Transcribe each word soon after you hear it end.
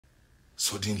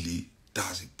suddenly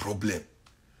that's a problem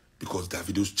because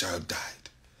Davido's child died.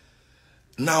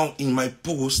 Now, in my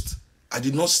post, I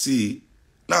did not say,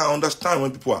 now I understand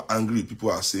when people are angry, people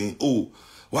are saying, oh,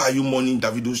 why are you mourning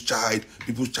Davido's child?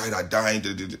 People's child are dying.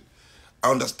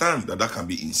 I understand that that can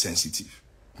be insensitive.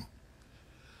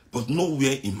 But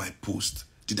nowhere in my post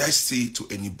did I say to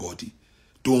anybody,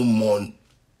 don't mourn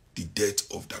the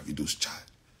death of Davido's child.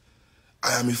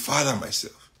 I am a father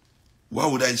myself. Why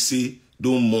would I say,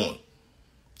 don't mourn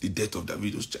the death of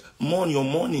Davido's child? Mourn your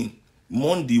mourning.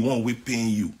 Mourn the one who paying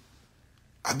you.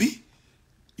 Abi,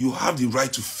 you have the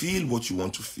right to feel what you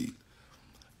want to feel.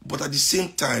 But at the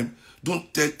same time,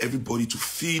 don't tell everybody to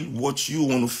feel what you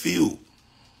want to feel.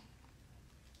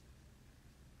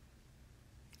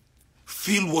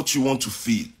 Feel what you want to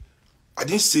feel. I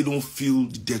didn't say don't feel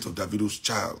the death of Davido's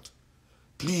child.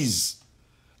 Please.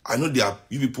 I know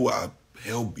you people are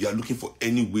looking for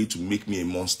any way to make me a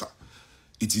monster.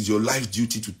 It is your life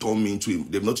duty to turn me into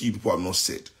a... Not you people have not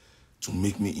said to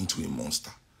make me into a monster.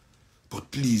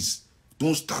 But please,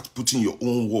 don't start putting your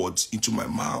own words into my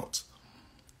mouth.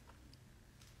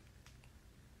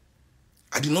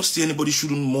 I did not say anybody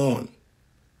shouldn't mourn.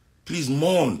 Please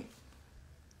mourn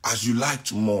as you like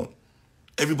to mourn.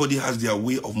 Everybody has their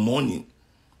way of mourning.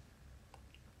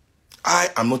 I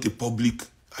am not a public.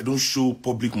 I don't show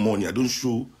public mourning.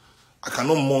 I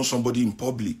cannot mourn somebody in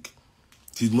public.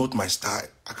 It is not my style.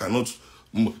 I cannot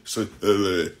say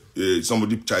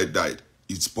somebody's child died.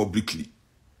 It's publicly.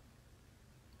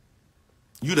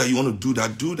 You want to do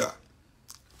that, do that.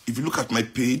 If you look at my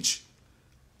page,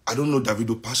 I don't know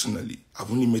Davido personally.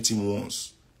 I've only met him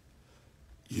once.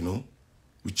 You know,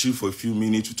 we chilled for a few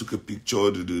minutes. We took a picture.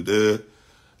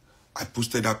 I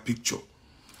posted that picture.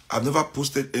 I've never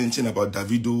posted anything about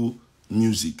Davido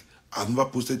music. I've never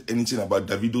posted anything about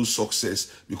Davido's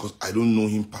success because I don't know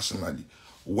him personally.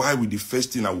 Why would the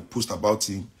first thing I would post about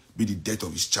him be the death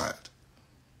of his child?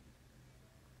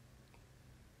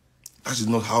 That is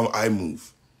not how I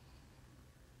move.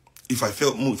 If I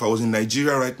felt moved, if I was in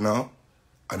Nigeria right now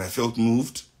and I felt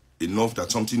moved enough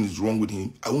that something is wrong with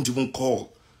him, I won't even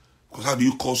call. Because how do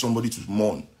you call somebody to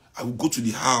mourn? I will go to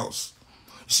the house.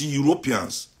 You see,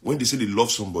 Europeans, when they say they love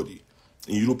somebody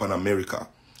in Europe and America,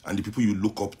 and the people you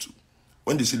look up to,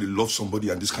 when they say they love somebody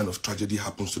and this kind of tragedy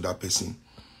happens to that person,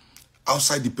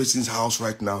 outside the person's house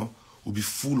right now will be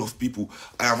full of people.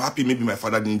 I am happy maybe my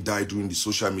father didn't die during the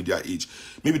social media age.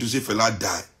 Maybe to say Fela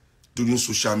died during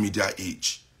social media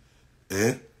age.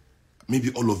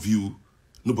 Maybe all of you,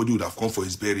 nobody would have come for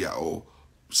his burial or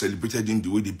celebrated him the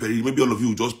way they buried him. Maybe all of you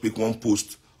would just pick one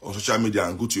post on social media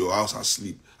and go to your house and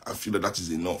sleep and feel that that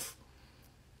is enough.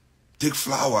 Take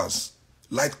flowers,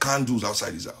 light candles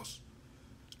outside his house.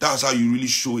 That's how you really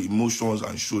show emotions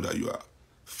and show that you are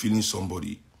feeling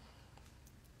somebody.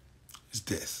 It's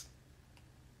death.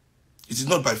 It is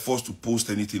not by force to post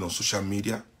anything on social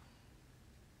media.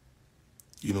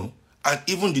 You know, and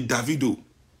even the Davido,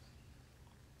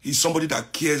 he's somebody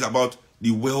that cares about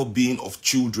the well-being of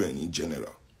children in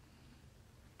general.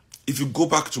 If you go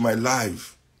back to my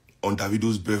live on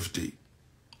Davido's birthday,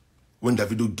 when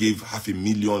Davido gave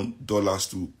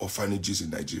 $500,000 to orphanages in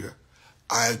Nigeria,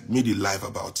 I made a live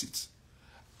about it.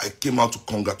 I came out to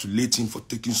congratulate him for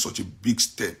taking such a big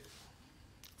step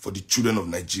for the children of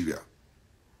Nigeria.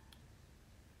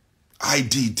 I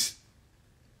did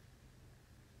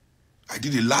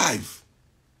a live.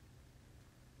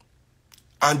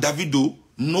 And Davido,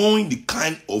 knowing the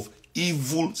kind of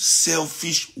evil,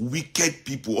 selfish, wicked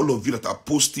people, all of you that are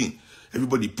posting,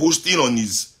 everybody posting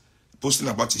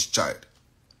about his child.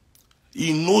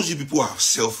 He knows you people are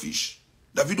selfish.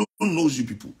 Davido knows you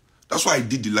people. That's why I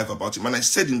did the live about him. And I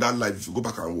said in that live, if you go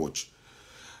back and watch,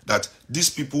 that these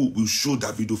people will show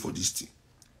Davido for this thing.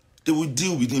 They will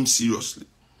deal with him seriously.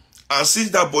 And since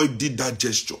that boy did that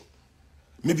gesture,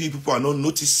 maybe people are not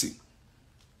noticing.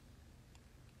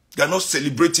 They are not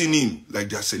celebrating him like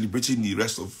they are celebrating the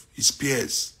rest of his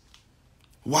peers.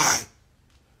 Why?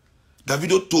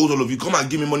 Davido told all of you, come and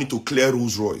give me money to clear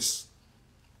Rolls Royce.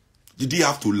 Did he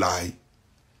have to lie?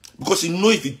 Because he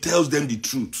knows if he tells them the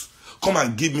truth, come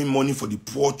and give me money for the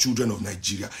poor children of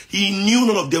Nigeria, he knew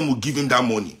none of them would give him that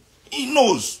money. He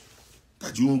knows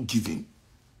that you won't give him.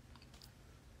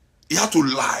 He had to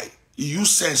lie. He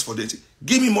used sense for them.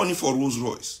 Give me money for Rolls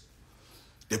Royce.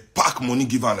 They pack money,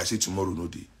 give her, and I say tomorrow no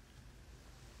day.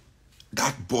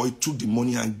 That boy took the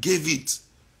money and gave it.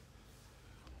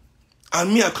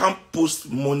 And me, I can't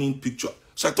post money picture.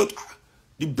 So I thought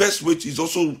the best way is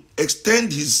also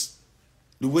extend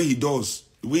the way he does,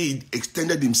 the way he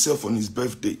extended himself on his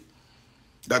birthday.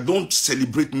 That don't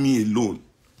celebrate me alone.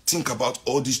 Think about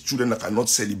all these children that are not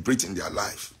celebrating their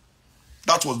life.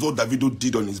 That was what Davido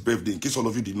did on his birthday, in case all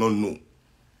of you did not know.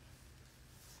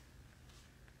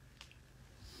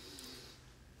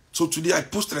 So today I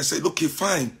posted, I said, okay,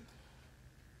 fine.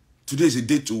 Today is a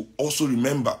day to also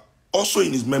remember, also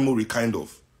in his memory, kind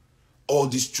of, all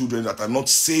these children that are not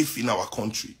safe in our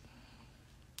country.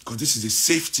 Because this is a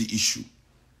safety issue.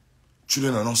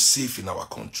 Children are not safe in our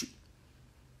country.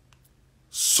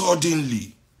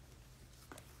 Suddenly,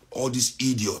 all these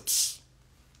idiots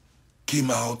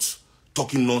came out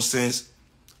talking nonsense.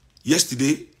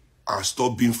 Yesterday, I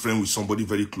stopped being friends with somebody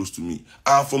very close to me.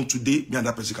 And from today, me and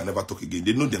that person can never talk again.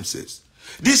 They know themselves.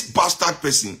 This bastard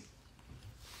person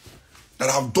that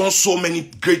have done so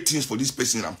many great things for this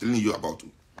person I'm telling you about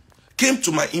came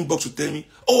to my inbox to tell me,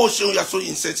 oh, Seun, you're so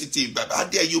insensitive. How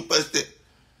dare you post it?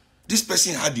 This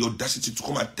person had the audacity to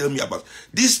come and tell me about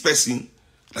this person.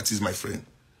 That is my friend.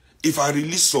 If I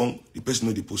release song, the person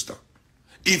know the poster.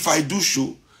 If I do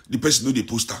show, the person know the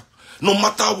poster. No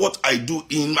matter what I do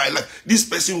in my life, this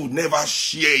person would never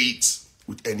share it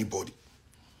with anybody.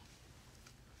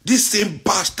 This same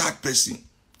bastard person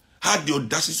had the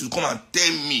audacity to come and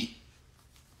tell me.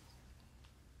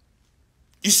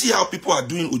 You see how people are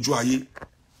doing Ojuaye?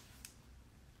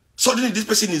 Suddenly this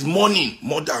person is mourning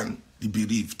more than the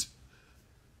bereaved.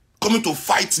 Coming to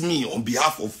fight me on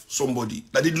behalf of somebody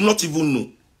that they do not even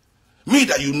know. Me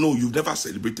that you know, you've never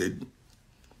celebrated me.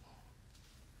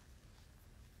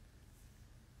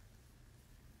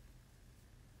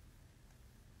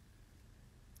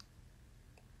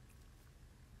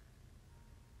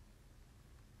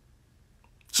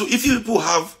 So if you people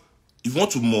have, if you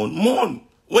want to mourn, mourn.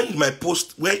 Where in my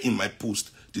post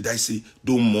did I say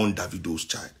don't mourn Davido's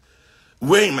child?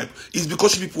 Where in my, it's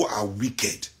because you people are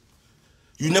wicked.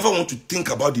 You never want to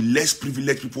think about the less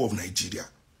privileged people of Nigeria.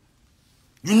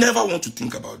 You never want to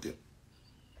think about them.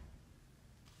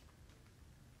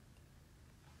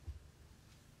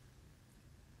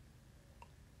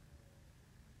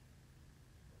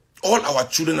 All our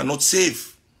children are not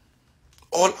safe.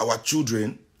 All our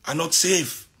children are not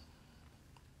safe.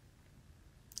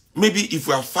 Maybe if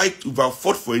we have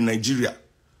fought for a Nigeria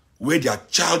where there are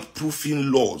child-proofing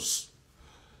laws,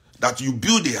 that you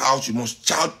build a house, you must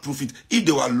child-proof it. If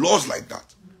there were laws like that,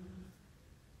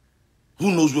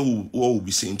 who knows what we'll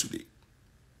be saying today?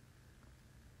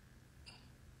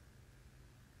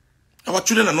 Our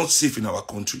children are not safe in our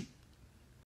country.